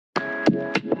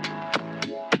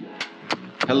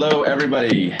Hello,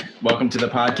 everybody. Welcome to the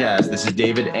podcast. This is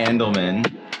David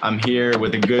Andalman. I'm here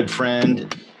with a good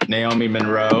friend, Naomi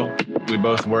Munro. We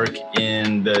both work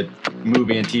in the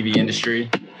movie and TV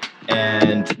industry,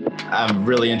 and I'm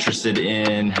really interested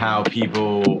in how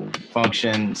people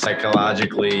function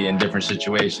psychologically in different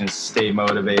situations, stay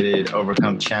motivated,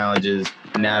 overcome challenges,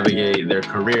 navigate their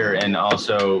career, and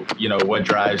also, what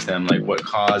drives them, like what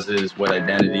causes, what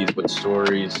identities, what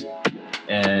stories.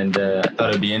 And I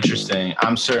thought it'd be interesting.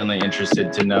 I'm certainly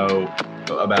interested to know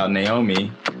about Naomi.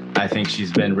 I think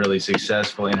she's been really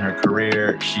successful in her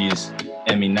career. She's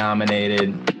Emmy nominated.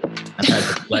 I've had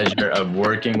the pleasure of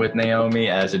working with Naomi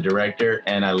as a director,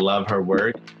 and I love her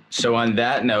work. So on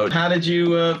that note, how did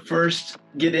you first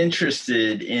get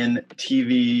interested in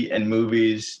TV and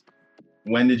movies?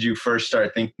 When did you first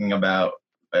start thinking about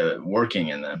working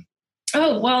in them?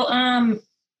 Oh,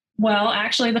 well,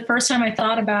 actually, the first time I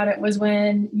thought about it was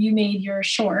when you made your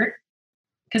short,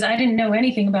 because I didn't know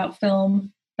anything about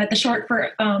film, but the short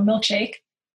for Milkshake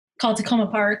called Tacoma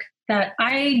Park that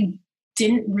I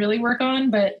didn't really work on,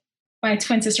 but my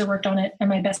twin sister worked on it and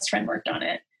my best friend worked on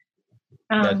it.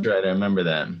 That's right. I remember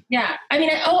that. Yeah. I mean,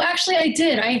 actually, I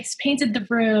did. I painted the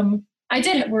room. I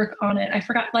did work on it. I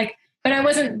forgot, but I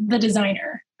wasn't the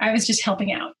designer. I was just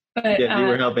helping out. But yeah, you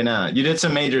were helping out. You did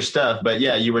some major stuff, but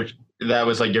yeah, that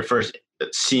was like your first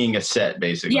seeing a set,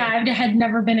 basically. Yeah, I had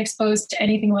never been exposed to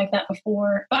anything like that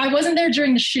before. But I wasn't there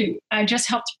during the shoot. I just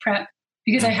helped prep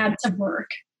because I had to work.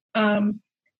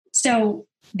 So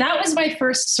that was my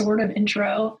first sort of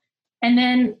intro. And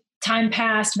then time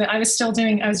passed, but I was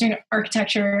doing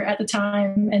architecture at the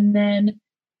time. And then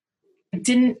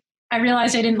I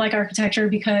realized I didn't like architecture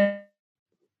because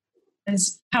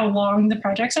how long the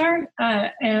projects are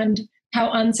and how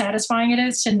unsatisfying it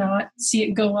is to not see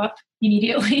it go up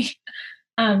immediately.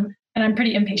 And I'm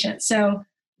pretty impatient. So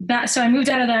I moved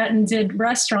out of that and did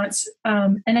restaurants.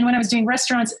 And then when I was doing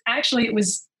restaurants, actually it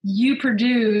was you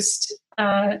produced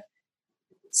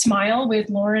Smile with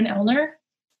Lauren Elner.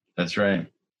 That's right.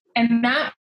 And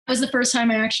that was the first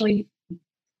time I actually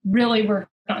really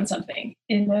worked on something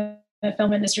in the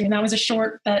film industry. And that was a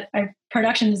short that I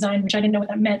production designed, which I didn't know what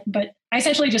that meant, but I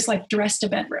essentially just dressed a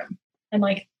bedroom and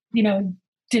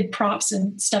did props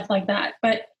and stuff like that.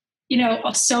 But,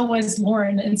 so was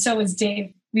Lauren and so was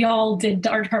Dave. We all did the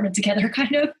art department together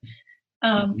kind of.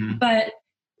 But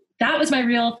that was my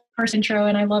real first intro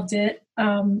and I loved it.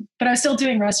 But I was still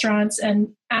doing restaurants.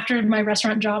 And after my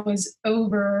restaurant job was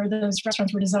over, those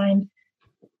restaurants were designed.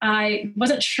 I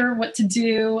wasn't sure what to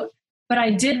do, but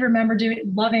I did remember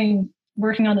loving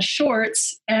working on the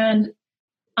shorts. And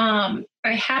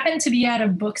I happened to be at a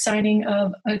book signing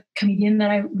of a comedian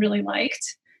that I really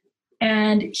liked.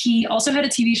 And he also had a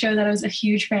TV show that I was a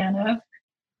huge fan of.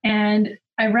 And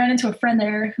I ran into a friend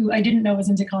there who I didn't know was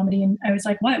into comedy. And I was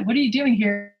like, what are you doing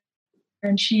here?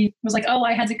 And she was like, oh,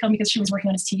 I had to come because she was working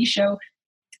on his TV show.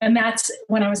 And that's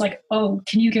when I was like, oh,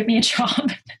 can you get me a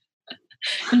job?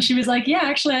 And she was like, yeah,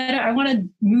 actually, I want to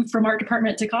move from art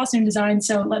department to costume design.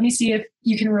 So let me see if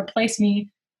you can replace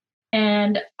me.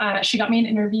 And she got me an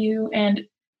interview and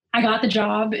I got the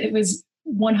job. It was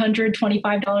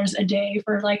 $125 a day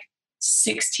for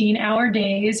 16-hour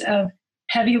days of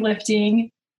heavy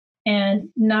lifting and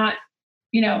not,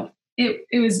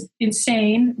 it was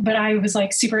insane, but I was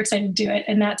super excited to do it.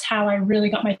 And that's how I really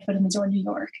got my foot in the door in New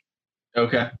York.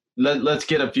 Okay. Let's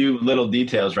get a few little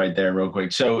details right there real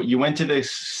quick. So you went to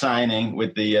this signing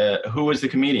with who was the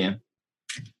comedian?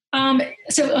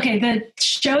 The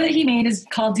show that he made is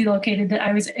called Delocated that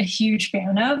I was a huge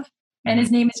fan of. And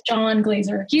his name is John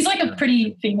Glazer. He's a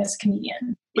pretty famous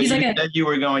comedian. But you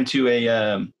were going to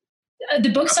the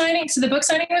book signing. So the book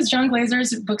signing was John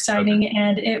Glazer's book signing. Okay.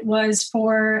 And it was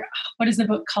for, what is the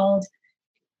book called?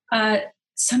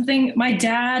 Something, My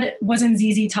Dad Was in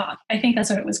ZZ Top. I think that's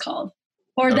what it was called.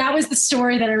 Or that was the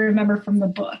story that I remember from the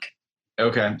book.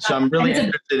 Okay. So I'm really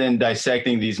interested in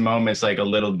dissecting these moments a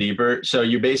little deeper. So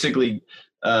you basically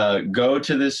go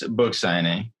to this book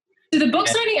signing. So the book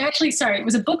signing it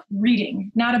was a book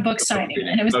reading, not a book signing.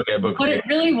 And it was it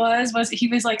really was he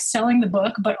was selling the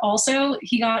book, but also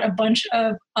he got a bunch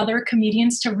of other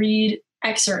comedians to read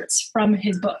excerpts from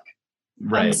his book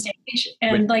on the stage.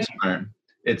 And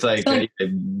it's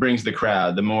it brings the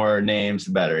crowd. The more names,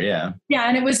 the better. Yeah. Yeah.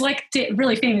 And it was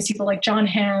really famous people like John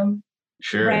Hamm.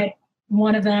 Sure. Read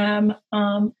one of them.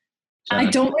 I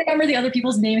don't remember the other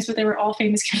people's names, but they were all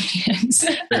famous comedians.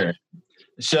 Sure.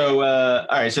 So, all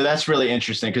right. So that's really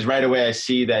interesting because right away I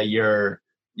see that you're,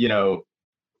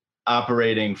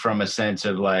 operating from a sense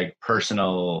of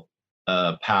personal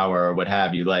power or what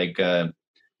have you.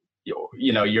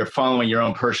 You're following your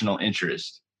own personal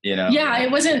interest. you know? Yeah,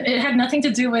 it had nothing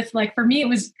to do with like, for me, it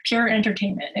was pure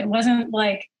entertainment. It wasn't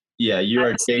like, Yeah, you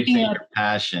are chasing your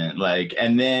passion, like,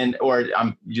 and then, or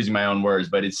I'm using my own words,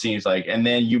 but it seems like, and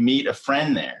then you meet a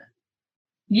friend there.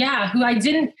 Yeah, who I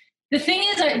didn't, the thing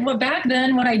is, back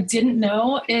then, what I didn't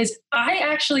know is I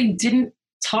actually didn't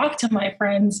talk to my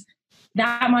friends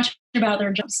that much about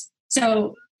their jobs.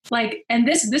 So like, and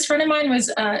this friend of mine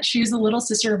was, she was the little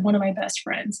sister of one of my best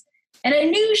friends. And I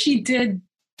knew she did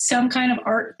some kind of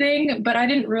art thing, but I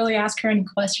didn't really ask her any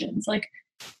questions. Like,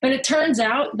 but it turns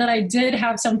out that I did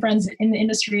have some friends in the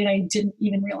industry and I didn't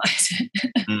even realize it.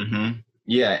 Mm-hmm.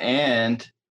 Yeah. And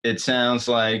it sounds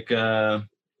like,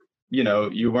 you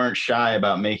know, you weren't shy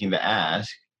about making the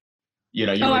ask. You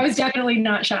know, I was definitely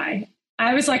not shy.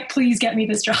 I was like, please get me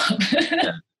this job.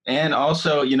 Yeah. And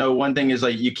also, you know, one thing is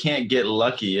like, you can't get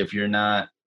lucky if you're not,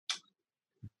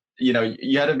 you know,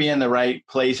 you got to be in the right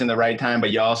place in the right time, but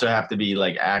you also have to be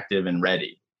like active and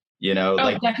ready. You know,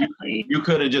 like definitely. You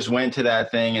could have just went to that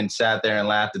thing and sat there and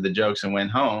laughed at the jokes and went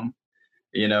home,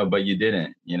 you know, but you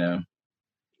didn't, you know?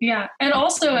 Yeah. And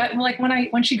also like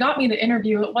when she got me the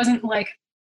interview, it wasn't like,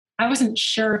 I wasn't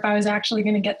sure if I was actually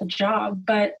going to get the job,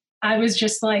 but I was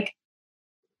just like,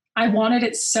 I wanted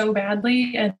it so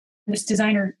badly. And this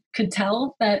designer could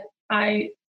tell that I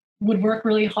would work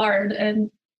really hard.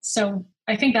 And so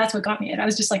I think that's what got me it. I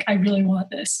was just like, I really want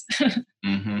this.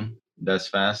 Mm-hmm. That's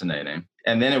fascinating.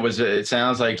 And then it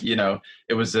sounds like, you know,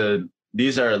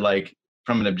 these are like,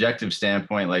 from an objective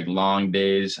standpoint, like long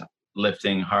days,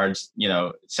 lifting hard, you know,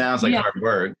 it sounds like hard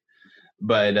work,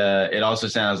 but it also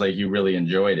sounds like you really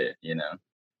enjoyed it, you know?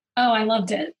 Oh, I loved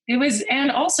it. It was,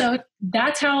 and also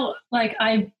that's how like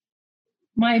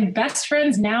my best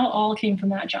friends now all came from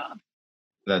that job.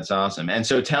 That's awesome. And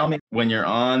so tell me, when you're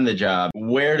on the job,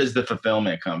 where does the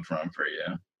fulfillment come from for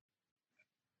you?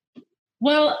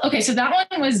 Well, okay, so that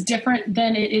one was different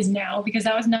than it is now because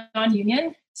that was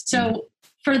non-union. So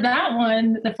for that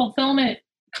one, the fulfillment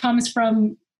comes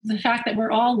from the fact that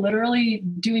we're all literally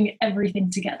doing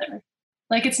everything together.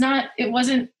 Like it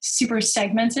wasn't super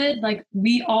segmented. Like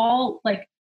we all like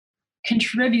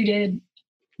contributed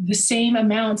the same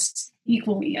amounts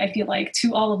equally, I feel like,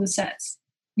 to all of the sets.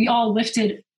 We all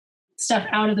lifted stuff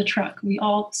out of the truck. We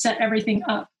all set everything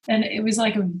up. And it was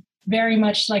like very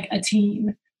much like a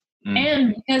team.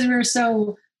 And because we were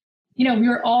so, you know, we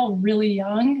were all really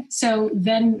young. So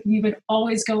then we would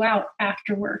always go out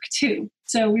after work too.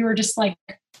 So we were just like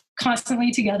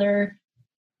constantly together,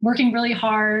 working really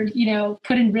hard, you know,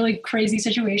 put in really crazy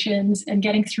situations and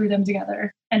getting through them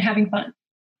together and having fun.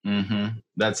 Mm-hmm.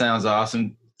 That sounds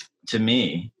awesome to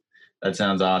me. That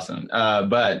sounds awesome.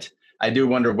 But I do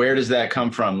wonder, where does that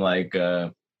come from? Like,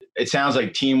 it sounds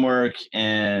like teamwork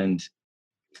and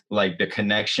like the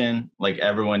connection, like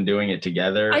everyone doing it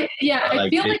together. I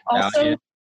feel like also,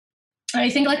 I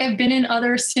think like I've been in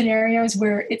other scenarios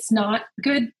where it's not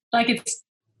good. Like it's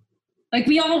like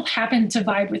we all happen to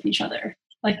vibe with each other.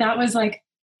 Like that was like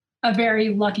a very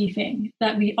lucky thing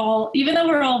that we all, even though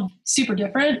we're all super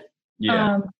different,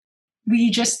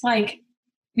 we just like,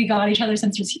 we got each other's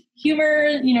sense of humor.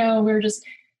 You know,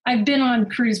 I've been on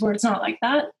crews where it's not like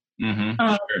that.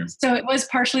 Sure. So it was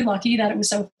partially lucky that it was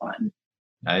so fun.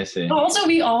 I see. But also,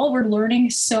 we all were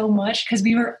learning so much because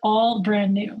we were all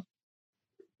brand new.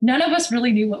 None of us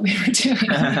really knew what we were doing.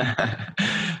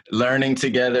 Learning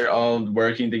together, all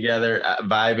working together,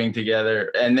 vibing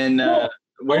together. And then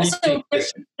where do you think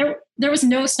there was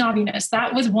no snobbiness.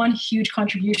 That was one huge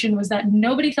contribution, was that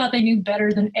nobody thought they knew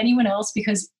better than anyone else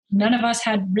because none of us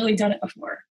had really done it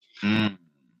before.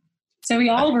 So we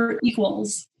all were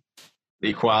equals.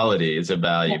 Equality is a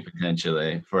value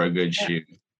potentially for a good shoot.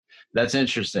 That's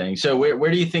interesting. So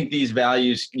where do you think these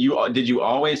values, did you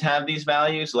always have these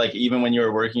values? Like even when you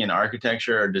were working in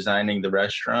architecture or designing the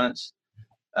restaurants?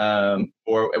 And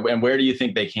where do you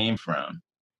think they came from?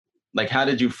 Like, how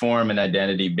did you form an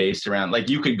identity based around, like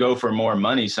you could go for more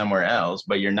money somewhere else,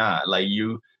 but you're not, like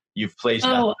you've placed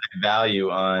value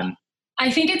on.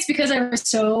 I think it's because I was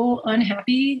so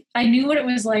unhappy. I knew what it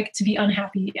was like to be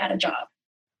unhappy at a job.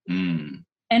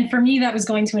 And for me, that was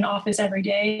going to an office every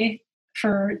day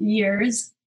for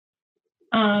years,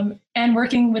 and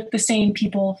working with the same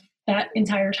people that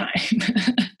entire time.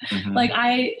 Like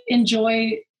I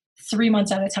enjoy 3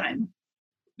 months at a time.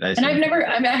 And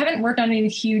I haven't worked on any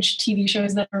huge TV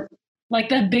shows that are like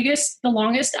the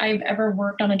longest I've ever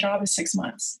worked on a job is 6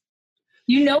 months.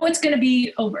 You know, it's going to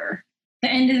be over. The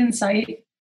end is in sight.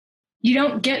 You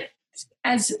don't get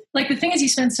the thing is you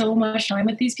spend so much time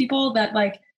with these people that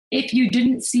like, if you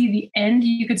didn't see the end,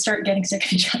 you could start getting sick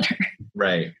of each other.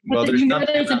 Right. But Well, there's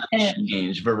something there's an about end.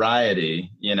 change,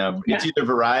 variety, it's either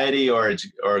variety or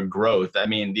growth. I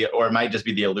mean, or it might just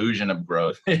be the illusion of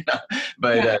growth,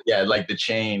 but like the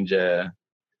change,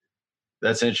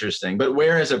 that's interesting. But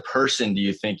where as a person do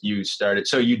you think you started?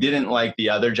 So you didn't like the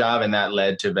other job and that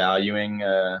led to valuing.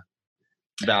 Well,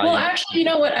 actually, you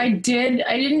know what I did?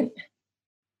 I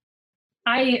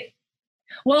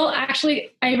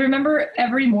remember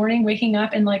every morning waking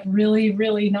up and like really,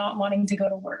 really not wanting to go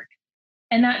to work.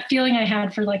 And that feeling I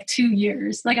had for like 2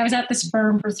 years. Like I was at this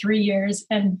firm for 3 years,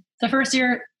 and the first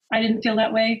year I didn't feel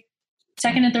that way.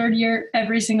 Second and third year,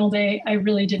 every single day, I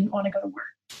really didn't want to go to work.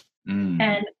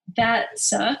 And that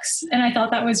sucks. And I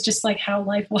thought that was just like how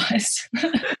life was.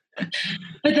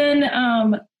 But then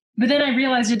I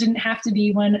realized it didn't have to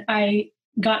be when I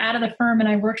got out of the firm and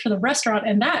I worked for the restaurant,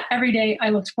 and that every day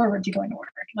I looked forward to going to work.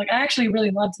 Like I actually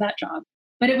really loved that job,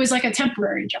 but it was like a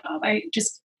temporary job.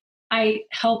 I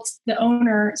helped the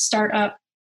owner start up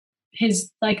his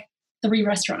like 3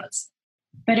 restaurants,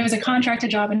 but it was a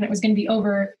contracted job and it was going to be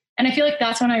over. And I feel like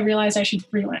that's when I realized I should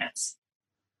freelance.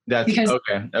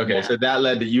 Okay. Yeah. So that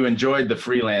led to, you enjoyed the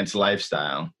freelance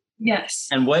lifestyle. Yes.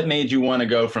 And what made you want to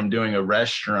go from doing a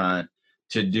restaurant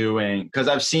to doing, because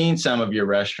I've seen some of your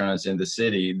restaurants in the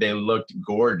city, they looked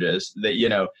gorgeous,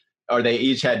 or they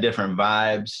each had different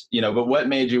vibes, but what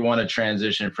made you want to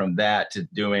transition from that to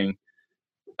doing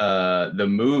the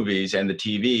movies and the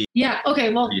TV? Yeah.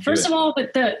 Okay. Well, first of all,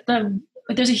 but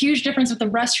there's a huge difference with the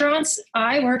restaurants.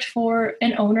 I worked for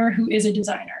an owner who is a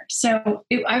designer. So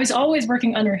I was always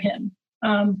working under him.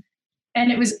 And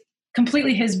it was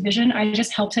completely his vision. I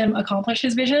just helped him accomplish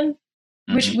his vision,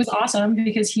 which was awesome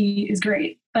because he is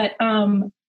great. But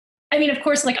I mean, of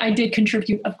course, like I did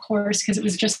contribute, of course, because it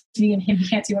was just me and him. He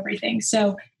can't do everything.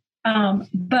 So,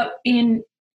 but in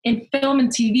film and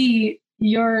TV,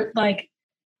 you're like,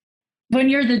 when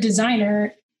you're the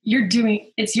designer,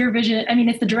 it's your vision. I mean,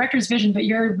 it's the director's vision, but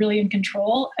you're really in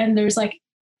control, and there's like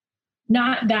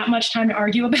not that much time to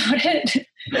argue about it.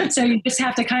 So you just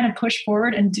have to kind of push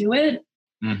forward and do it.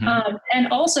 And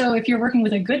also if you're working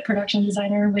with a good production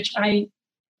designer, which I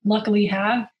luckily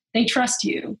have, they trust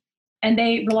you and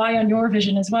they rely on your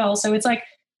vision as well. So it's like,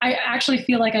 I actually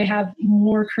feel like I have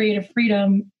more creative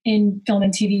freedom in film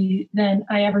and TV than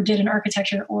I ever did in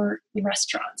architecture or the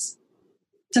restaurants.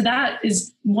 So that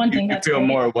is one thing that's feel great.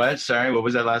 More what? Sorry, what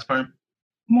was that last part?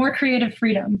 More creative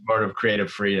freedom. More of creative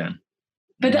freedom.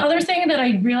 But the other thing that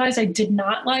I realized I did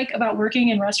not like about working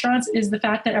in restaurants is the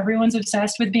fact that everyone's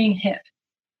obsessed with being hip.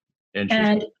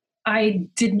 And I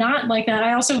did not like that.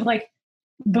 I also I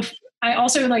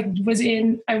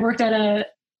worked at a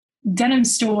denim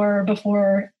store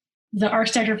before the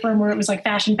architecture firm where it was like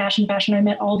fashion. I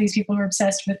met all these people who are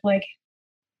obsessed with like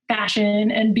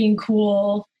fashion and being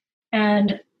cool.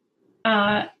 And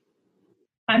I'm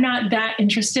not that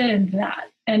interested in that.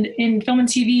 And in film and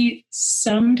TV,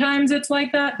 sometimes it's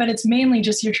like that, but it's mainly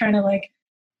just you're trying to like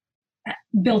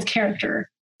build character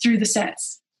through the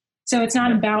sets. So it's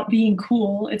not about being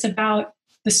cool. It's about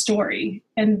the story.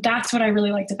 And that's what I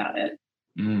really liked about it.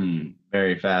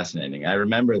 Very fascinating. I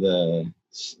remember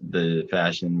the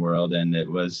fashion world, and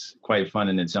it was quite fun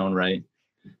in its own right.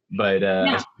 But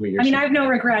I mean, I have no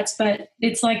regrets, but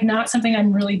it's like not something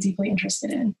I'm really deeply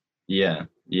interested in. Yeah.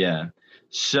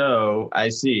 So I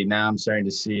see, now I'm starting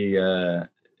to see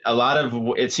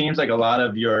it seems like a lot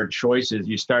of your choices,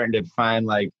 you're starting to find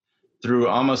like through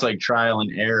almost like trial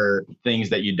and error, things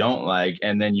that you don't like,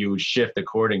 and then you shift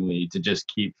accordingly to just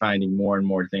keep finding more and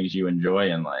more things you enjoy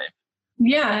in life.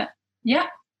 Yeah.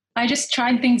 I just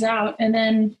tried things out, and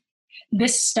then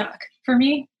this stuck for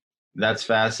me. That's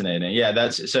fascinating. Yeah,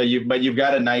 but you've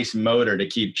got a nice motor to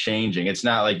keep changing. It's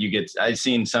not like I've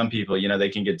seen some people, they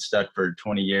can get stuck for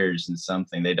 20 years in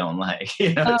something they don't like.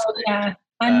 Yeah.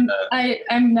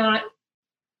 I'm not.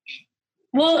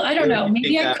 Well, I don't know.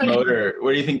 Maybe I could.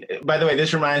 What do you think? By the way,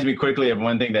 this reminds me quickly of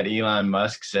one thing that Elon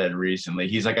Musk said recently.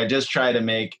 He's like, I just try to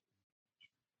make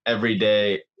every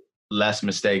day less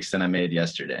mistakes than I made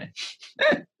yesterday.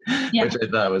 Yeah. Which I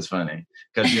thought was funny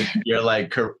because you're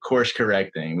like course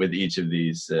correcting with each of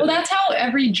these. Well, that's how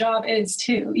every job is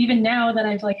too. Even now that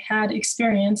I've like had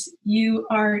experience, you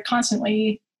are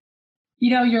constantly,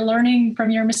 you're learning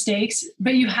from your mistakes,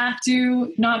 but you have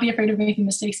to not be afraid of making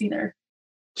mistakes either.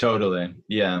 Totally.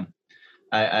 Yeah.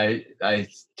 I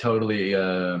totally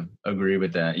agree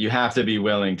with that. You have to be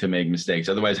willing to make mistakes.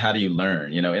 Otherwise, how do you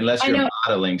learn? Unless you're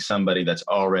modeling somebody that's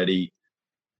already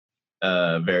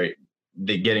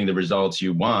getting the results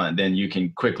you want, then you can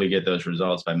quickly get those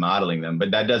results by modeling them. But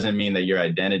that doesn't mean that your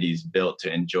identity is built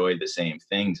to enjoy the same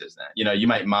things as that. You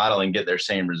might model and get their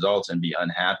same results and be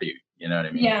unhappy. You know what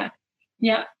I mean?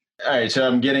 Yeah. All right, so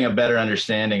I'm getting a better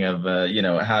understanding of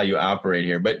how you operate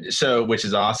here. But so, which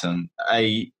is awesome.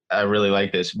 I really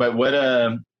like this. But what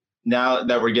now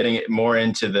that we're getting more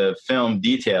into the film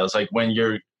details, like when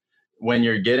you're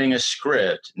getting a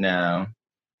script now,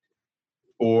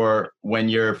 or when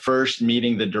you're first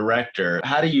meeting the director,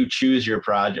 how do you choose your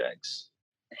projects?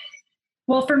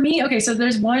 Well, for me, okay, so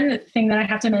there's one thing that I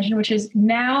have to mention, which is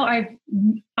now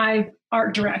I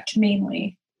art direct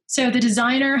mainly. So the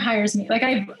designer hires me. Like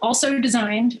I've also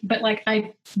designed, but like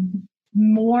I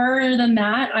more than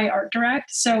that, I art direct.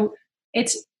 So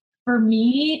it's for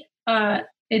me,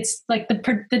 it's like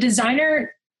the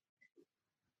designer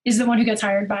is the one who gets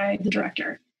hired by the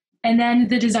director, and then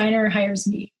the designer hires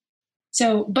me.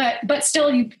 So, but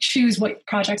still, you choose what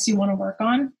projects you want to work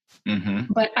on.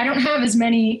 Mm-hmm. But I don't have as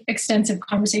many extensive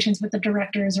conversations with the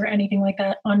directors or anything like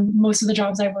that on most of the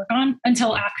jobs I work on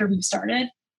until after we've started.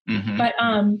 Mm-hmm.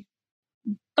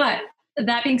 But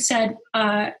that being said,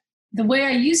 the way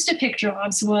I used to pick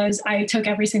jobs was I took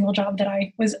every single job that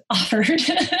I was offered,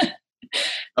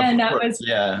 and that was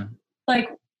like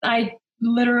I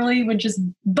literally would just.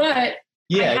 But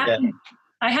I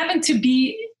happened to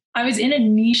be. I was in a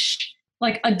niche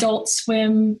like Adult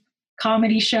Swim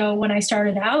comedy show when I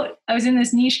started out. I was in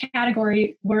this niche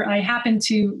category where I happened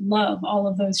to love all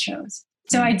of those shows.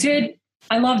 So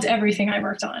I loved everything I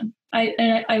worked on.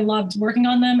 I loved working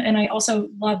on them, and I also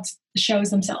loved the shows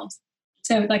themselves.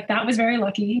 So like that was very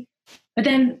lucky. But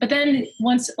then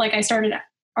once like I started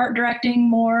art directing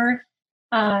more,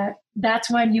 that's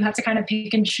when you have to kind of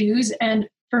pick and choose. And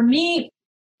for me,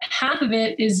 half of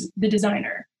it is the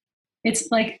designer. It's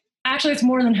like, actually it's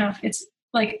more than half. It's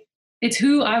like, it's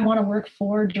who I want to work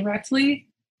for directly.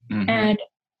 Mm-hmm.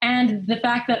 And the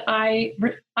fact that I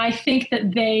think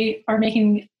that they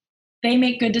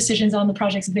make good decisions on the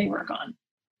projects they work on.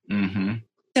 Mm-hmm.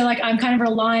 So like, I'm kind of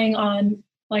relying on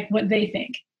like what they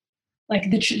think, like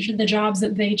the jobs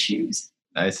that they choose.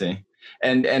 I see.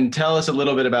 And tell us a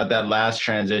little bit about that last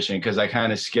transition, because I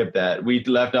kind of skipped that. We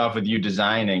left off with you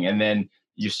designing, and then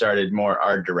you started more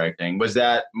art directing. Was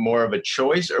that more of a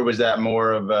choice, or was that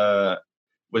more of that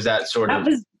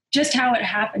was just how it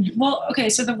happened. Well, okay.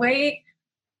 So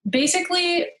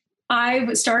basically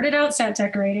I started out set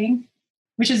decorating,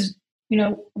 which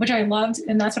I loved.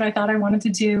 And that's what I thought I wanted to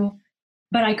do,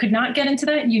 but I could not get into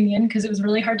that union because it was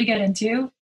really hard to get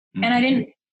into. Mm-hmm.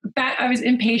 And I was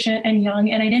impatient and young,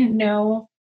 and I didn't know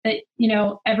that,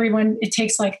 it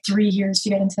takes like 3 years to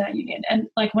get into that union. And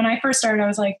like, when I first started, I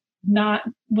was like, not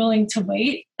willing to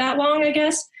wait that long, I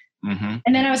guess. Mm-hmm.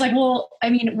 And then I was like, well, I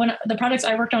mean, when the projects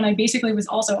I worked on, I basically was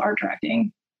also art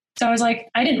directing. So I was like,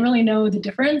 I didn't really know the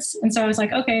difference. And so I was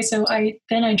like, okay, so I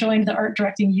joined the art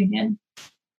directing union.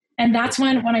 And that's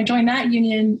when I joined that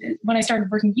union, when I started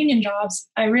working union jobs,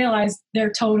 I realized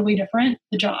they're totally different,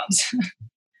 the jobs.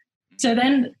 So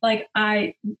then like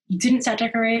I didn't set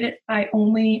decorate it. I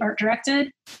only art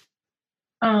directed.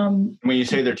 When you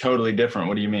say they're totally different,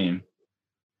 what do you mean?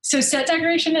 So set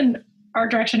decoration and art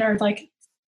direction are like,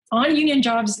 on union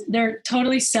jobs, they're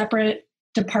totally separate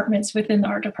departments within the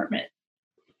art department.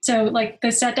 So like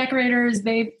the set decorators,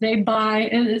 they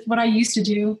buy, what I used to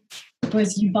do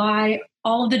was you buy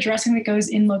all of the dressing that goes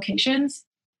in locations,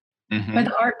 mm-hmm. but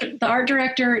the art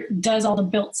director does all the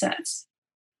built sets.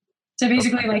 So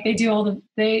basically like they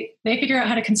figure out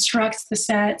how to construct the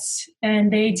sets,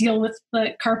 and they deal with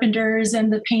the carpenters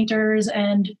and the painters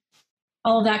and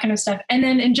all of that kind of stuff. And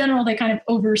then in general, they kind of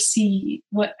oversee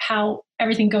how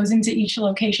everything goes into each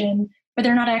location, but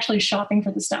they're not actually shopping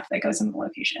for the stuff that goes in the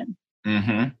location.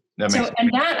 Mm-hmm.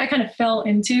 That I kind of fell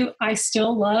into. I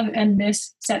still love and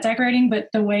miss set decorating, but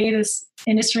the way this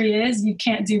industry is, you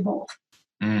can't do both.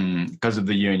 Because of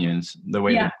the unions, the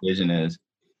way the division is.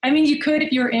 I mean, you could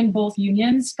if you're in both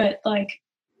unions, but like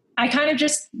I kind of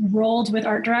just rolled with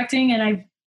art directing, and I've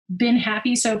been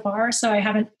happy so far. So I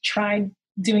haven't tried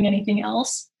doing anything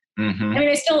else. Mm-hmm. I mean,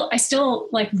 I still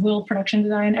like will production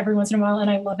design every once in a while, and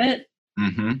I love it.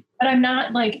 Mm-hmm. But I'm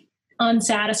not like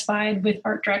unsatisfied with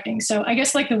art directing. So I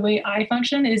guess like the way I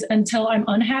function is until I'm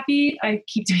unhappy, I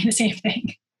keep doing the same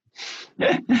thing.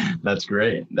 That's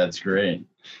great.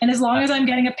 And as long as I'm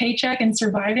getting a paycheck and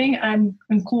surviving, I'm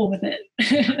cool with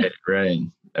it. Great.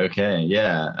 Okay.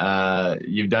 Yeah.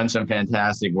 You've done some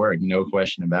fantastic work. No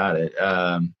question about it.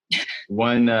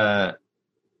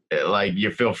 Like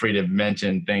you feel free to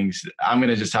mention things. I'm going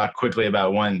to just talk quickly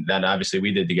about one that obviously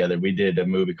we did together. We did a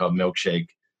movie called Milkshake,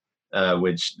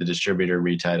 which the distributor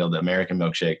retitled American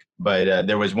Milkshake. But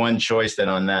there was one choice that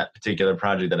on that particular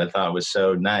project that I thought was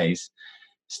so nice,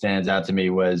 stands out to me,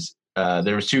 was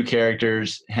there was two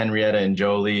characters, Henrietta and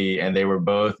Jolie, and they were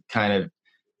both kind of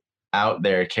out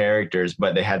there characters,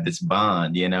 but they had this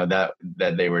bond, that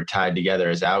they were tied together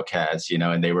as outcasts,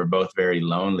 and they were both very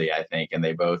lonely, I think. And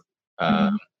they both,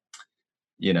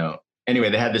 anyway,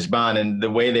 they had this bond, and the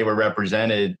way they were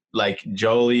represented, like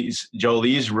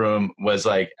Jolie's room was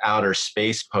like outer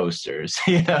space posters,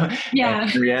 Yeah. And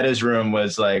Henrietta's room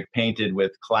was like painted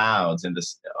with clouds and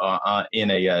this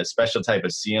in a special type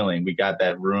of ceiling. We got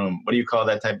that room. What do you call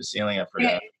that type of ceiling? I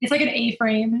forgot. It's like an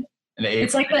A-frame.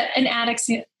 It's like an attic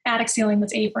ceiling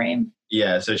that's A-frame.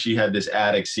 Yeah. So she had this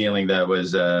attic ceiling that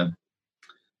was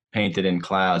painted in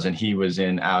clouds, and he was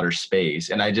in outer space.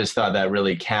 And I just thought that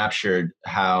really captured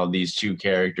how these two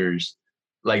characters,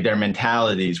 like their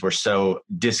mentalities were so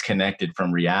disconnected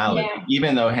from reality,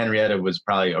 even though Henrietta was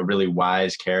probably a really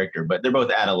wise character, but they're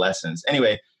both adolescents.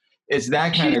 Anyway, it's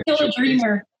that kind of... She's still a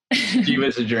dreamer. She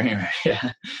was a dreamer.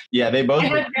 Yeah. Yeah. They both... I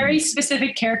had very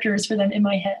specific characters for them in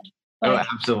my head. Oh,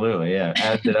 absolutely. Yeah.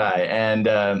 As did I.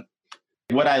 And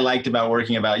what I liked about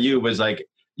Working About You was like,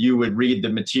 you would read the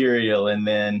material and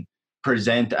then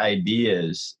present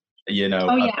ideas,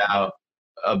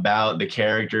 about the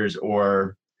characters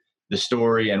or the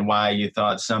story and why you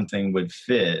thought something would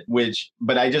fit,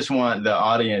 but I just want the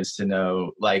audience to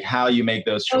know, like, how you make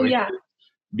those choices. Oh, yeah.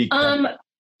 Because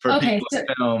for people in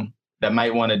film that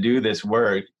might want to do this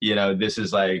work, this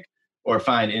is like, or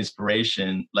find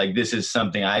inspiration, like this is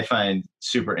something I find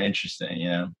super interesting,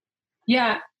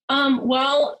 Yeah.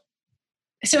 Well,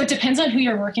 so it depends on who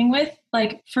you're working with.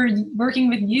 Like, for working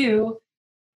with you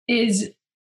is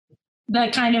the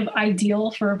kind of ideal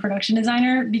for a production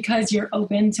designer, because you're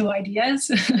open to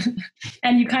ideas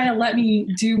and you kind of let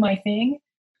me do my thing.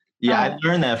 Yeah, I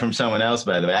learned that from someone else,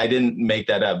 by the way. I didn't make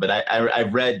that up, but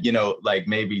I've read, like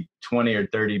maybe 20 or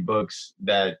 30 books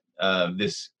that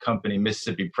this company,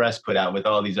 Mississippi Press, put out with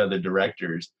all these other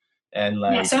directors. And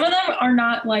like, some of them are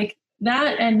not like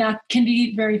that, and that can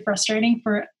be very frustrating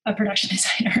for a production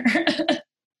designer.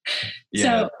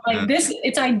 So like this,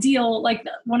 it's ideal. Like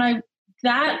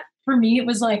for me, it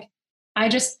was like, I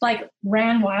just like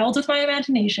ran wild with my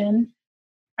imagination.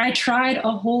 I tried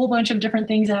a whole bunch of different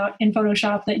things out in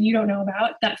Photoshop that you don't know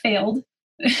about that failed.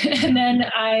 And then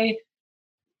I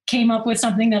came up with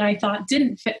something that I thought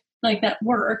didn't fit, like that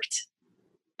worked.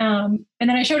 And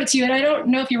then I showed it to you, and I don't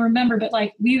know if you remember, but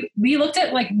like we looked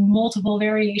at like multiple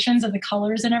variations of the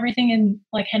colors and everything in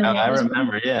like Henrietta's I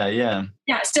remember. Room. Yeah.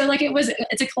 Yeah. So like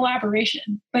it's a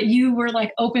collaboration, but you were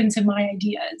like open to my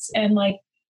ideas, and like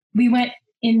we went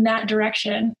in that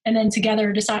direction, and then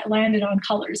together landed on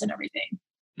colors and everything.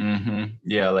 Mm-hmm.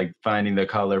 Yeah. Like finding the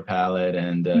color palette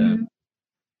and,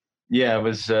 yeah, it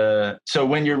was, so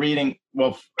when you're reading,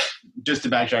 well, just to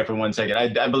backtrack for 1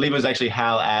 second, I believe it was actually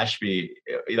Hal Ashby,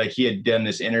 like he had done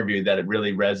this interview that it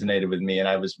really resonated with me, and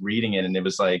I was reading it, and it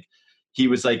was like, he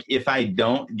was like, if I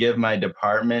don't give my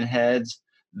department heads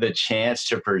the chance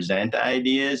to present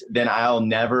ideas, then I'll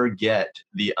never get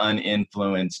the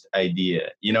uninfluenced idea.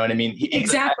 You know what I mean?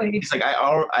 Exactly. He's like, I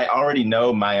already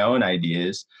know my own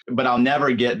ideas, but I'll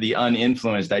never get the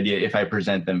uninfluenced idea if I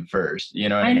present them first. You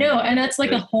know what I mean? know. And that's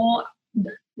like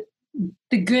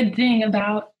the good thing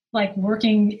about like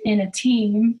working in a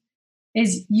team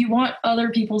is you want other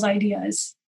people's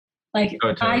ideas. Like,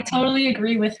 I totally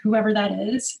agree with whoever that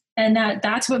is. And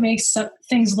that's what makes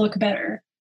things look better.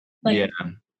 Like, yeah,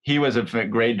 he was a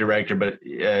great director, but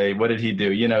what did he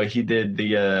do? He did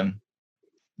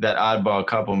that Oddball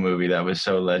Couple movie that was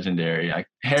so legendary.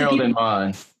 Harold and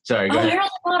Maude. Sorry, go ahead. Harold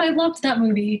and Maude, I loved that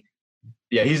movie.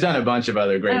 Yeah, he's done a bunch of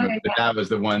other great movies, but that was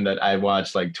the one that I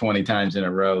watched like 20 times in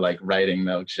a row, like writing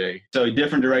Milkshake. So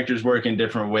different directors work in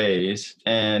different ways,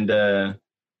 and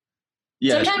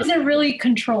sometimes they're really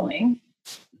controlling.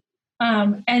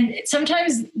 And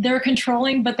sometimes they're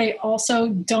controlling, but they also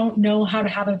don't know how to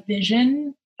have a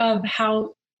vision of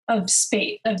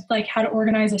space, of like how to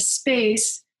organize a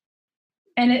space.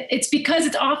 And it's because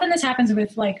it's often this happens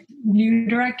with like new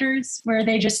directors where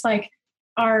they just like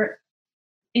are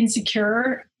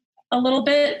insecure a little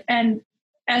bit. And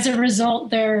as a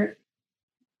result, they're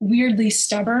weirdly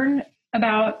stubborn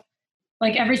about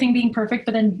like everything being perfect,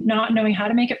 but then not knowing how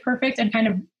to make it perfect, and kind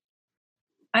of,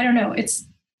 I don't know,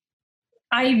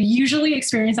 I usually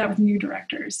experience that with new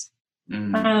directors.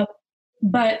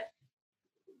 But,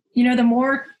 the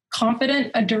more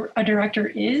confident a director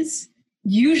is,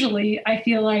 usually I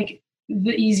feel like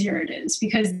the easier it is,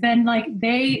 because then like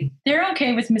they're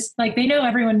okay with like they know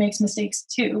everyone makes mistakes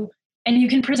too. And you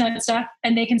can present stuff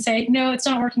and they can say, no, it's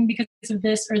not working because of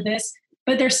this or this,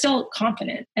 but they're still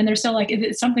confident and they're still like,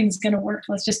 if something's going to work,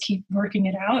 let's just keep working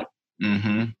it out.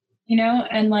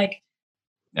 And like,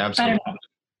 absolutely. I don't know.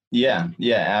 Yeah,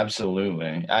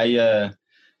 absolutely.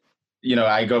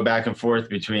 I go back and forth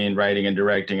between writing and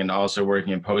directing and also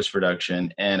working in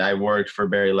post-production. And I worked for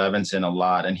Barry Levinson a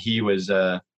lot. And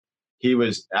I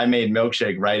made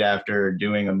Milkshake right after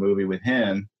doing a movie with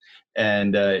him.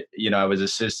 And, I was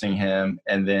assisting him.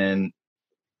 And then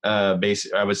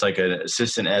basically I was like an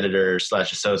assistant editor /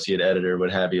 associate editor,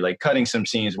 what have you, like cutting some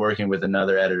scenes, working with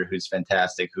another editor who's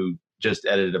fantastic, who just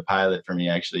edited a pilot for me,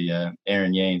 actually,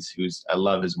 Aaron Yanes, I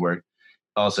love his work.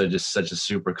 Also just such a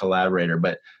super collaborator.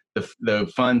 But the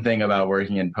fun thing about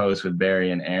working in post with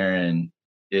Barry and Aaron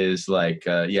is like,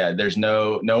 there's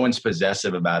no one's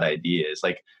possessive about ideas.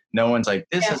 Like no one's like,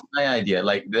 this is my idea.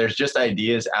 Like there's just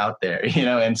ideas out there,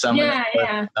 and some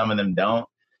of them don't.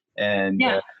 And,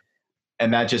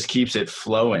 and that just keeps it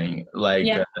flowing. Like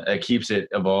it keeps it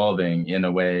evolving in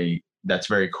a way that's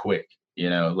very quick,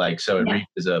 so it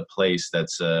reaches a place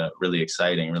that's really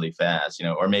exciting, really fast,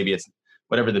 or maybe it's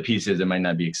whatever the piece is, it might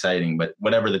not be exciting, but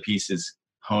whatever the piece is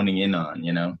honing in on,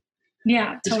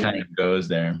 just kind of goes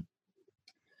there.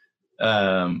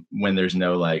 When there's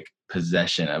no like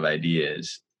possession of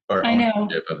ideas or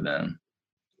ownership of them.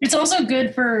 It's also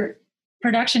good for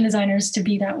production designers to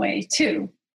be that way too.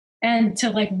 And to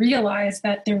like realize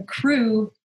that their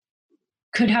crew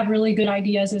could have really good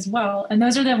ideas as well. And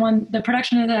those are the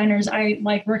production designers I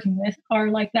like working with are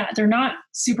like that. They're not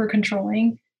super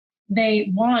controlling.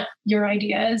 They want your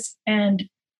ideas, and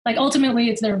like ultimately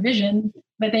it's their vision,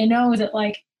 but they know that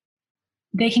like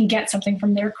they can get something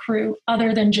from their crew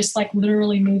other than just like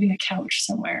literally moving a couch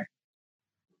somewhere.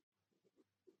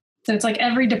 So it's like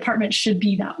every department should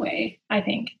be that way, I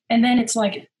think. And then it's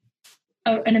like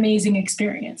an amazing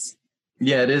experience.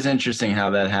 Yeah, it is interesting how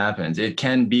that happens. It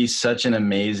can be such an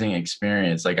amazing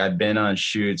experience. Like I've been on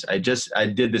shoots. I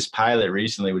did this pilot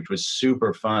recently, which was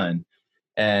super fun.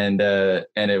 And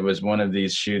it was one of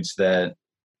these shoots that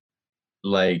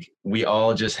like we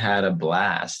all just had a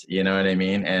blast, you know what I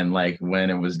mean? And like when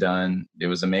it was done, it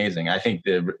was amazing. I think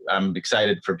I'm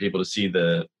excited for people to see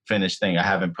the finished thing. I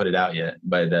haven't put it out yet,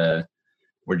 but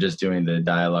we're just doing the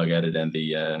dialogue edit and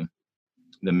the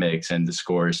mix, and the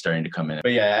score is starting to come in.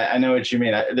 But yeah, I know what you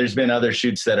mean. There's been other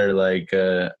shoots that are like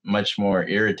much more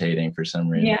irritating for some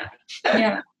reason.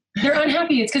 Yeah. They're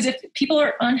unhappy. It's because if people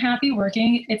are unhappy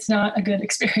working, it's not a good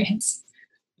experience.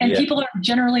 And people are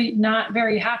generally not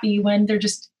very happy when they're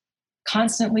just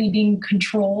constantly being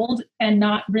controlled and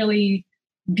not really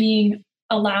being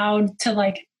allowed to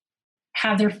like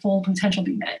have their full potential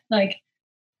be met. Like,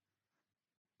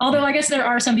 although I guess there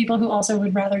are some people who also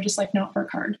would rather just like not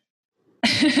work hard.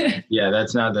 Yeah,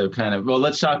 that's not the kind of, well,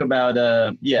 let's talk about,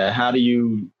 how do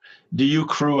you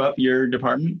crew up your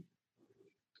department?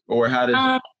 Or how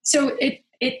does so it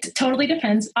totally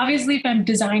depends. Obviously, if I'm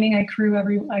designing, I crew up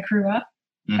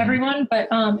everyone. But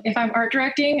if I'm art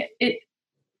directing, it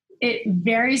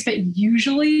varies. But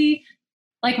usually,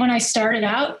 like when I started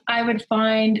out, I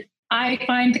find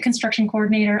the construction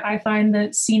coordinator, I find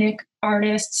the scenic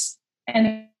artists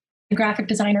and the graphic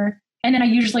designer, and then I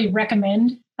usually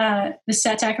recommend the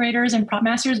set decorators and prop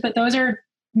masters. But those are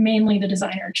mainly the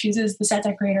designer chooses the set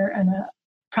decorator and the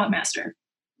prop master.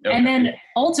 Okay. And then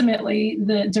ultimately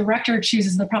the director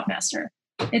chooses the prop master.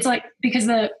 It's like, because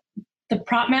the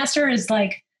prop master is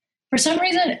like, for some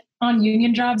reason on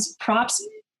union jobs, props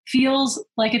feels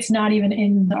like it's not even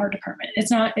in the art department.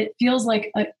 It feels like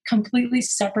a completely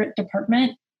separate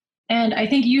department. And I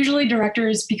think usually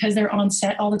directors, because they're on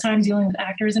set all the time dealing with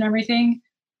actors and everything,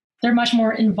 they're much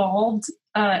more involved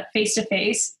face to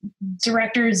face.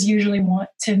 Directors usually want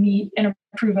to meet and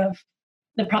approve of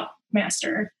the prop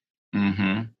master.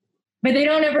 Mm-hmm. But they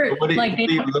don't ever what do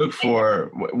you look for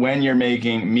when you're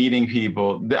meeting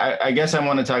people? I guess I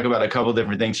want to talk about a couple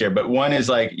different things here, but one is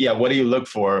like, what do you look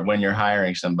for when you're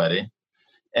hiring somebody?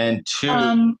 And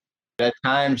two, at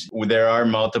times there are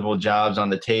multiple jobs on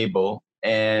the table,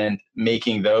 and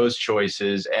making those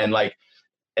choices, and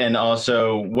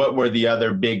also what were the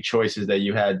other big choices that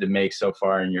you had to make so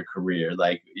far in your career?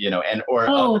 Like,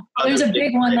 there's a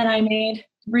big one that I made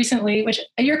recently, which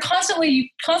you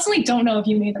constantly don't know if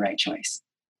you made the right choice.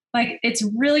 Like, it's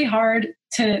really hard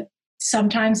to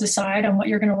sometimes decide on what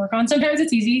you're going to work on. Sometimes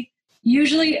it's easy.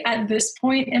 Usually at this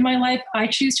point in my life, I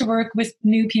choose to work with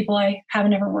new people I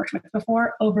haven't ever worked with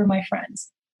before over my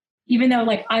friends. Even though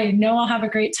like I know I'll have a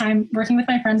great time working with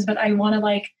my friends, but I want to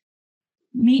like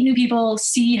meet new people,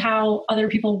 see how other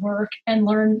people work and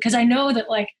learn, because I know that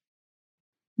like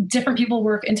different people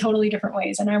work in totally different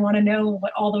ways, and I want to know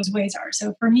what all those ways are.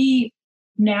 So for me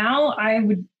now, I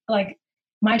would like,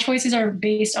 my choices are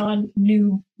based on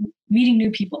meeting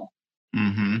new people.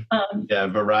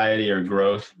 Mm-hmm. Variety or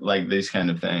growth, like these kind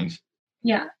of things.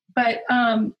 Yeah. But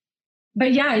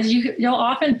yeah, you'll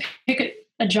often pick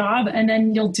a job and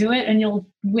then you'll do it and you'll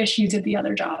wish you did the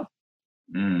other job.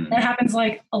 That happens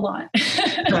like a lot.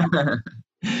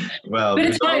 Well, but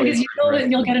it's fine because you know that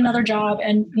you'll get another job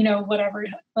and, you know, whatever.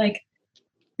 Like,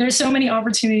 there's so many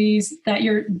opportunities that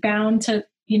you're bound to,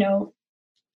 you know,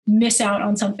 miss out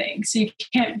on something. So you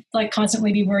can't like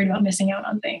constantly be worried about missing out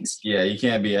on things. Yeah, you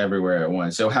can't be everywhere at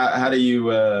once. So how do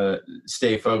you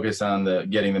stay focused on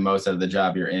getting the most out of the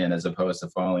job you're in, as opposed to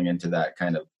falling into that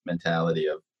kind of mentality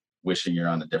of wishing you're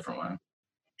on a different one?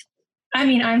 I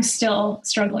mean, I'm still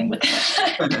struggling with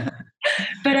that.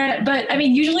 but I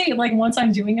mean, usually like once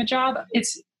I'm doing a job,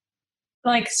 it's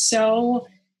like so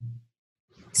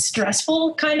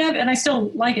stressful kind of, and I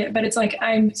still like it, but it's like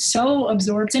I'm so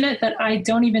absorbed in it that I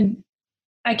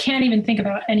can't even think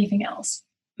about anything else.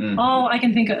 All I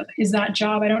can think of is that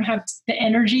job. I don't have the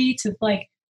energy to like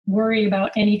worry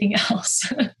about anything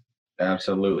else.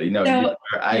 Absolutely. No,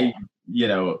 you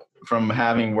know, from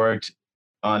having worked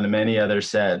on many other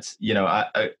sets, you know,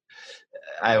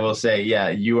 I will say, yeah,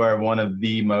 you are one of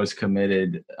the most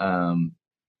committed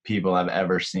people I've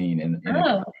ever seen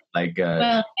well, thank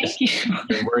you.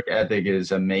 Your work ethic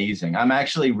is amazing. I'm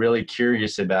actually really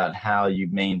curious about how you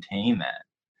maintain that.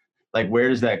 Like, where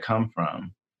does that come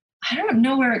from? I don't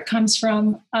know where it comes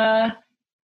from. I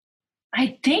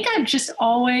think I've just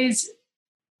always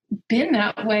been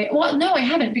that way. Well, no, I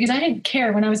haven't, because I didn't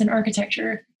care when I was in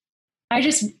architecture. I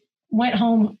just went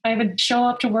home. I would show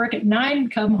up to work at 9,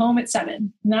 come home at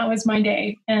 7. And that was my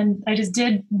day. And I just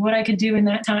did what I could do in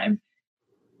that time,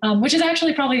 which is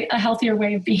actually probably a healthier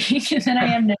way of being than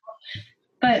I am now.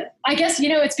 But I guess, you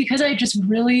know, it's because I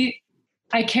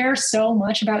care so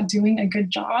much about doing a good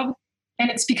job. And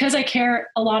it's because I care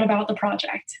a lot about the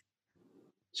project.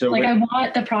 So like, I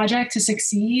want the project to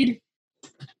succeed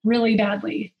really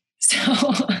badly.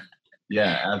 So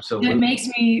yeah, absolutely. It makes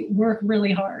me work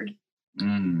really hard.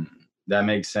 That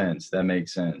makes sense.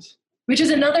 Which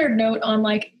is another note on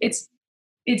like, it's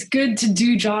good to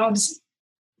do jobs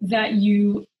that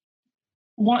you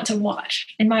want to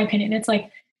watch, in my opinion. And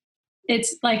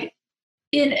it's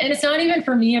not even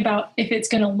for me about if it's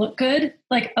going to look good.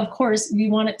 Like, of course we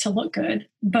want it to look good,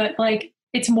 but like,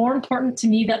 it's more important to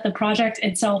me that the project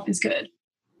itself is good.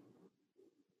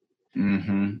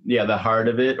 Yeah. The heart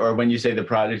of it, or when you say the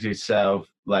project itself,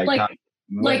 like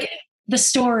the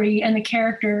story and the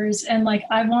characters, and like,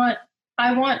 I want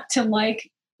to like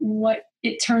what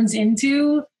it turns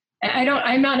into.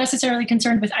 I'm not necessarily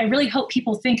concerned with, I really hope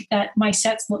people think that my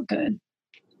sets look good.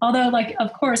 Although, like,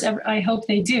 of course, I hope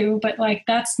they do, but like,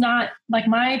 that's not like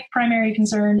my primary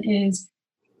concern is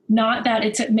not that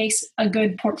it makes a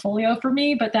good portfolio for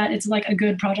me, but that it's like a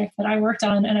good project that I worked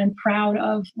on and I'm proud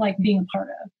of like being a part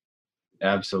of.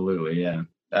 Absolutely. Yeah.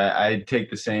 I take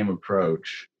the same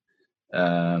approach.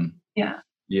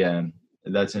 Yeah,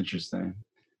 that's interesting.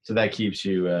 So that keeps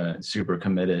you super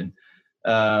committed.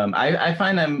 I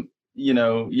find I'm, you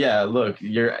know, yeah, look,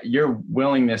 your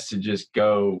willingness to just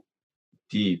go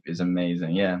deep is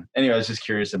amazing. Yeah. Anyway, I was just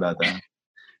curious about that.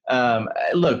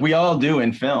 Look, we all do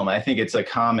in film. I think it's a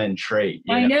common trait.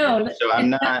 I know. So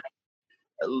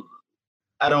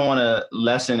I don't want to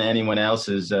lessen anyone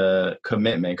else's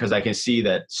commitment, because I can see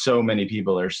that so many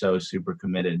people are so super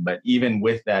committed. But even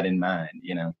with that in mind,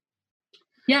 you know.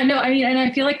 Yeah, no, I mean, and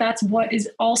I feel like that's what is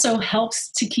also helps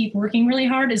to keep working really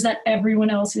hard, is that everyone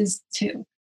else is too.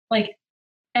 Like,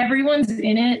 everyone's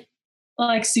in it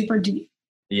like super deep.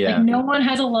 Yeah. Like, no one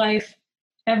has a life.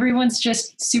 Everyone's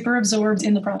just super absorbed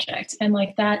in the project. And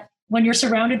like that, when you're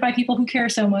surrounded by people who care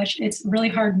so much, it's really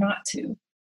hard not to.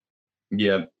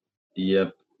 Yep.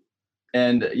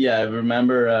 And yeah, I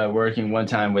remember working one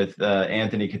time with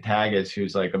Anthony Katagas,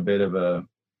 who's like a bit of a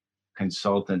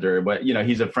consultant, or what, you know,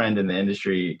 he's a friend in the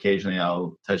industry. Occasionally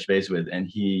I'll touch base with, and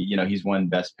he, you know, he's won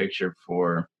Best Picture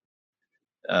for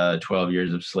 12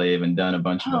 Years a Slave and done a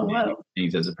bunch of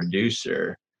things as a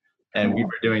producer. And we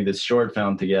were doing this short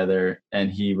film together,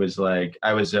 and he was like,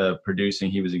 I was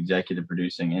producing, he was executive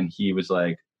producing, and he was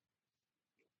like,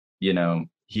 you know,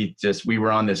 we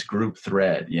were on this group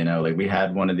thread, you know, like we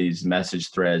had one of these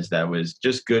message threads that was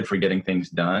just good for getting things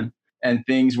done. And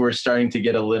things were starting to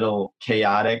get a little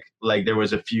chaotic. Like, there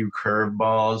was a few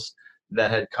curveballs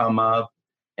that had come up,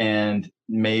 and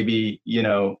maybe, you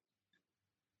know,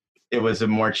 it was a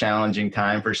more challenging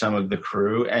time for some of the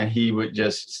crew, and he would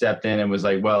just stepped in and was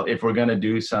like, well, if we're going to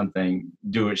do something,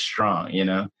 do it strong, you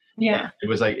know? Yeah. And it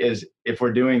was like, if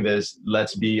we're doing this,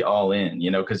 let's be all in, you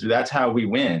know, because that's how we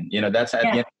win. You know, that's at the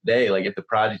end of the day, like, if the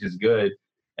project is good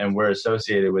and we're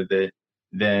associated with it,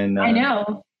 then I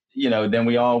know, you know, then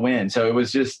we all win. So it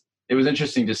was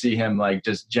interesting to see him like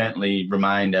just gently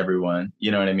remind everyone,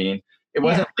 you know what I mean? It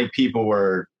wasn't like people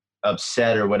were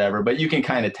upset or whatever, but you can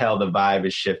kind of tell the vibe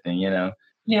is shifting, Yeah,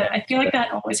 I feel like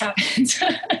that always happens.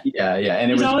 Yeah. And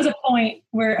there's always a point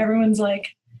where everyone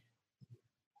gets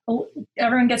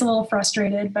a little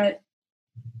frustrated, but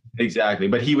exactly.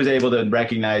 But he was able to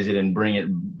recognize it and bring it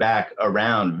back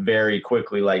around very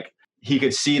quickly. Like he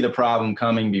could see the problem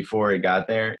coming before it got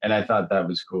there. And I thought that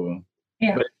was cool.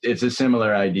 Yeah. But it's a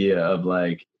similar idea of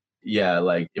like, yeah,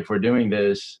 like if we're doing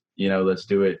this, let's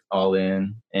do it all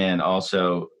in. And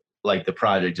also like the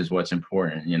project is what's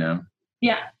important,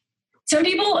 Yeah. Some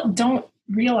people don't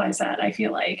realize that, I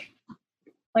feel like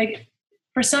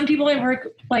for some people I work,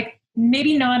 like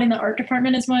maybe not in the art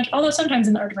department as much, although sometimes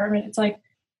in the art department, it's like,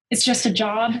 it's just a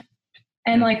job.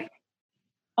 And like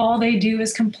all they do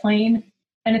is complain.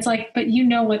 And it's like, but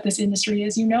what this industry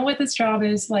is, what this job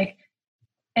is like,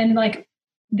 and like,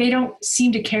 they don't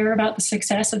seem to care about the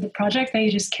success of the project. They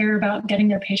just care about getting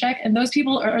their paycheck. And those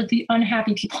people are the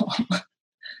unhappy people.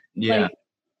 Yeah.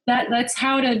 Like, that's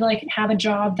how to like have a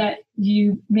job that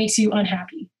makes you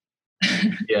unhappy.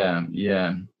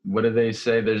 Yeah. What do they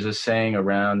say? There's a saying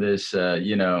around this,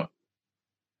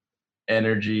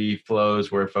 energy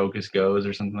flows where focus goes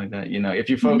or something like that. If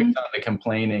you focus on the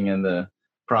complaining and the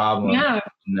problem, I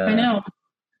know.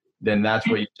 Then that's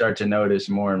what you start to notice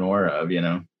more and more of,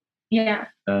 Yeah.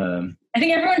 I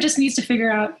think everyone just needs to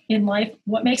figure out in life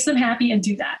what makes them happy and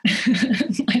do that.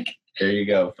 There you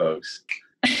go, folks.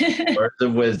 Words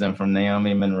of wisdom from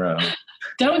Naomi Munro.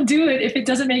 Don't do it if it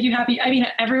doesn't make you happy. I mean,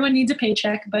 everyone needs a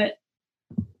paycheck, but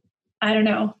I don't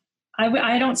know.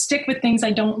 I don't stick with things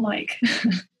I don't like.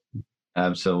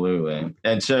 Absolutely.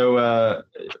 And so,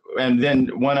 and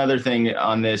then one other thing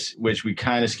on this, which we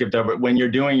kind of skipped over, when you're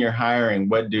doing your hiring,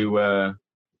 what do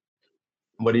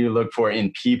you look for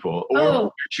in people? Or if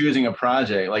you're choosing a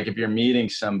project, like if you're meeting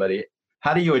somebody,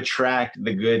 how do you attract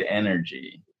the good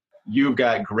energy? You've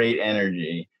got great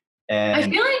energy. And I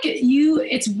feel like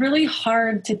it's really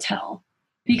hard to tell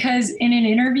because in an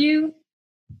interview,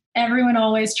 everyone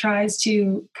always tries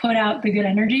to put out the good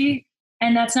energy,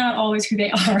 and that's not always who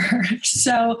they are.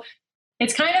 So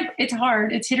it's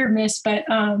hard. It's hit or miss. But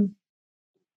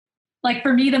like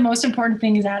for me, the most important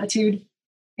thing is attitude.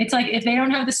 It's like, if they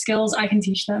don't have the skills, I can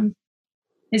teach them,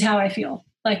 is how I feel.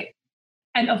 Like,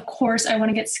 and of course I want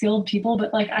to get skilled people,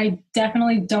 but like, I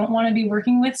definitely don't want to be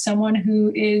working with someone who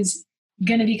is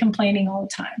going to be complaining all the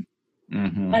time.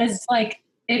 Mm-hmm. That is like,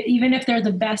 even if they're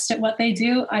the best at what they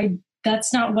do,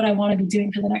 that's not what I want to be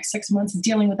doing for the next 6 months,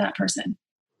 dealing with that person.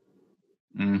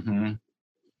 Mm-hmm.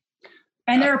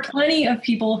 And there are plenty of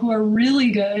people who are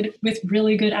really good with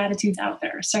really good attitudes out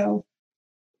there. So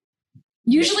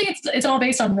usually it's all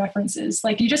based on references.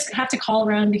 Like you just have to call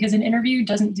around because an interview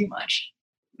doesn't do much.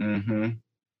 Mm-hmm.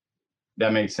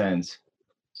 That makes sense.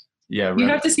 Yeah. Right. You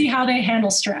have to see how they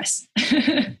handle stress.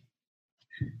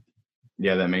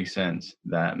 Yeah, that makes sense.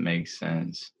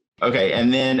 Okay.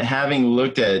 And then having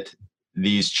looked at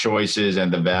these choices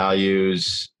and the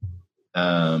values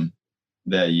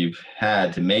that you've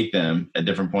had to make them at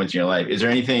different points in your life, is there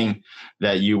anything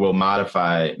that you will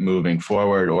modify moving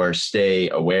forward or stay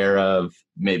aware of,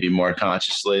 maybe more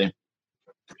consciously?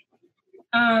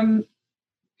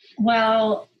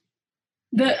 Well,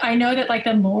 I know that like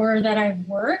the more that I've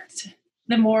worked,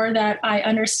 the more that I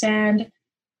understand.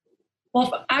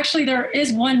 Well, actually, there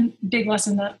is one big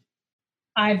lesson that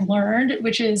I've learned,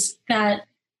 which is that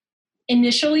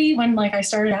initially when like I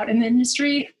started out in the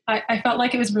industry, I felt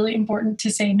like it was really important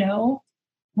to say no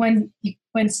when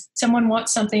someone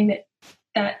wants something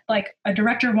that like a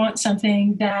director wants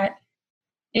something that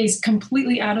is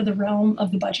completely out of the realm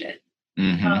of the budget.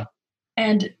 Mm-hmm.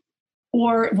 And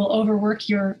or will overwork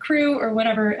your crew or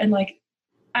whatever. And like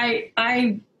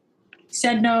I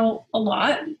said no a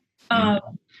lot.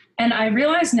 And I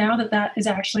realize now that is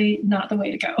actually not the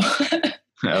way to go.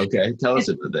 Okay. Tell us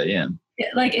about that. Yeah.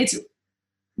 Like it's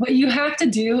what you have to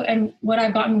do. And what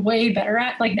I've gotten way better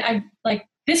at,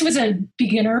 this was a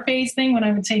beginner phase thing when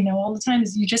I would say no all the time,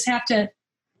 is you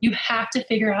have to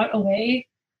figure out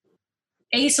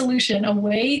a solution, a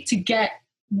way to get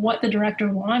what the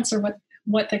director wants or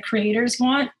what the creators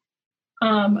want.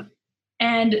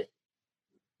 And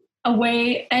a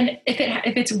way, and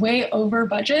if it's way over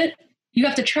budget, you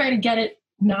have to try to get it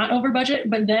not over budget,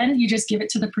 but then you just give it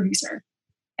to the producer.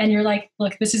 And you're like,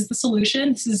 look, this is the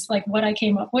solution. This is like what I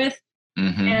came up with.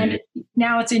 Mm-hmm. And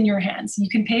now it's in your hands. You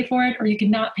can pay for it or you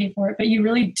can not pay for it, but you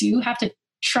really do have to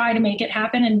try to make it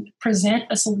happen and present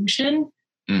a solution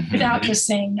without just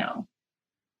saying no.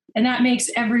 And that makes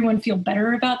everyone feel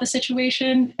better about the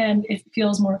situation, and it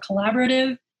feels more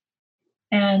collaborative.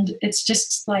 And it's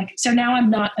just like, so now I'm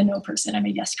not a no person, I'm a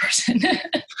yes person.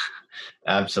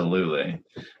 Absolutely.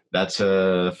 That's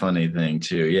a funny thing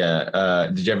too. Yeah.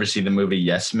 Did you ever see the movie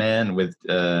Yes Man with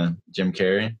Jim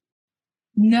Carrey?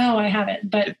 No, I haven't,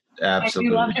 but Absolutely.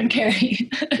 I do love Jim Carrey.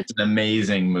 It's an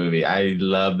amazing movie. I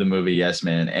love the movie Yes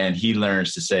Man, and he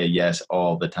learns to say yes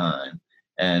all the time,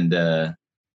 and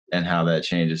how that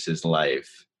changes his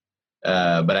life.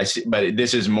 But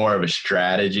this is more of a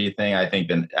strategy thing, I think.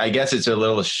 Than I guess it's a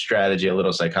little strategy, a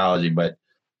little psychology, but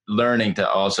learning to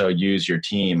also use your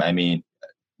team. I mean,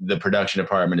 the production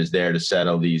department is there to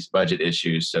settle these budget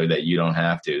issues so that you don't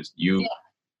have to. You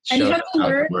and you have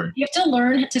to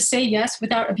learn to say yes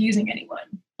without abusing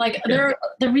anyone. Like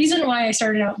the reason why I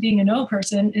started out being a no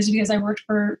person is because I worked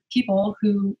for people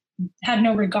who had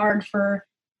no regard for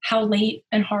how late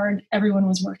and hard everyone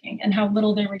was working and how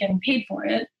little they were getting paid for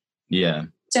it. Yeah.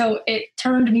 So it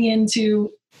turned me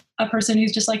into a person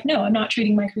who's just like, no, I'm not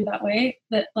treating my crew that way.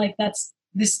 That like, that's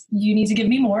this, you need to give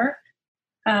me more.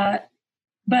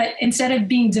 But instead of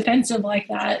being defensive like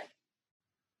that,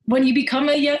 when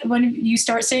you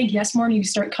start saying yes more and you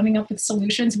start coming up with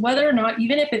solutions, whether or not,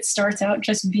 even if it starts out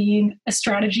just being a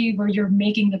strategy where you're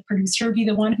making the producer be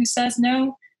the one who says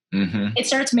no, it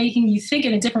starts making you think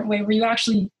in a different way where you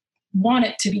actually want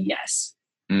it to be yes.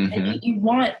 And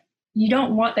you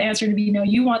don't want the answer to be no,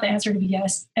 you want the answer to be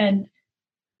yes. And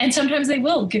sometimes they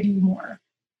will give you more.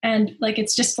 And like,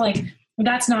 it's just like,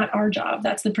 that's not our job.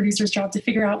 That's the producer's job to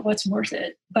figure out what's worth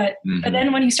it. But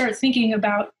then when you start thinking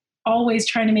about always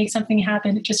trying to make something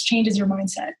happen, it just changes your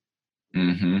mindset.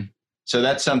 So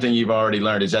that's something you've already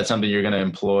learned. Is that something you're going to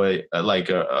employ,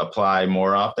 apply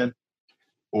more often?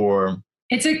 Or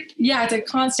it's a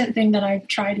constant thing that I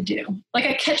try to do. Like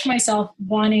I catch myself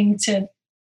wanting to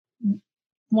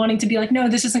be like, no,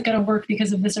 this isn't going to work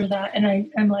because of this or that.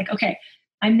 And I'm like, okay,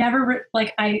 I'm never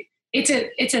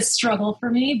it's a struggle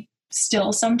for me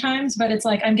still sometimes, but it's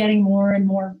like, I'm getting more and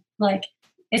more, like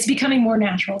it's becoming more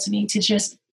natural to me to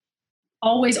just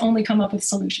always only come up with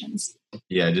solutions.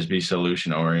 Yeah. Just be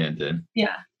solution oriented.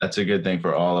 Yeah. That's a good thing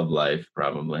for all of life,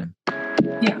 probably.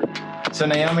 Yeah. So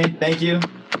Naomi, thank you.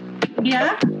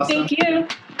 Yeah. Awesome. Thank you.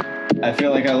 I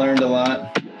feel like I learned a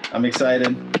lot. I'm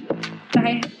excited.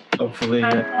 Hopefully.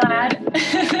 I'm glad.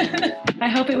 I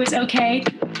hope it was okay.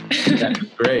 Yeah,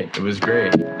 it was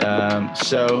great.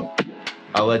 So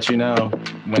I'll let you know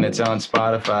when it's on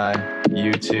Spotify,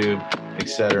 YouTube,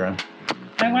 etc.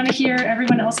 I want to hear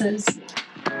everyone else's.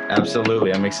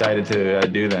 Absolutely. I'm excited to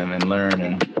do them and learn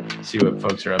and see what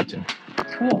folks are up to.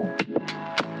 Cool.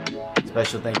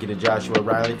 Special thank you to Joshua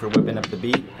Riley for whipping up the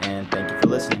beat, and thank you for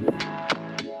listening.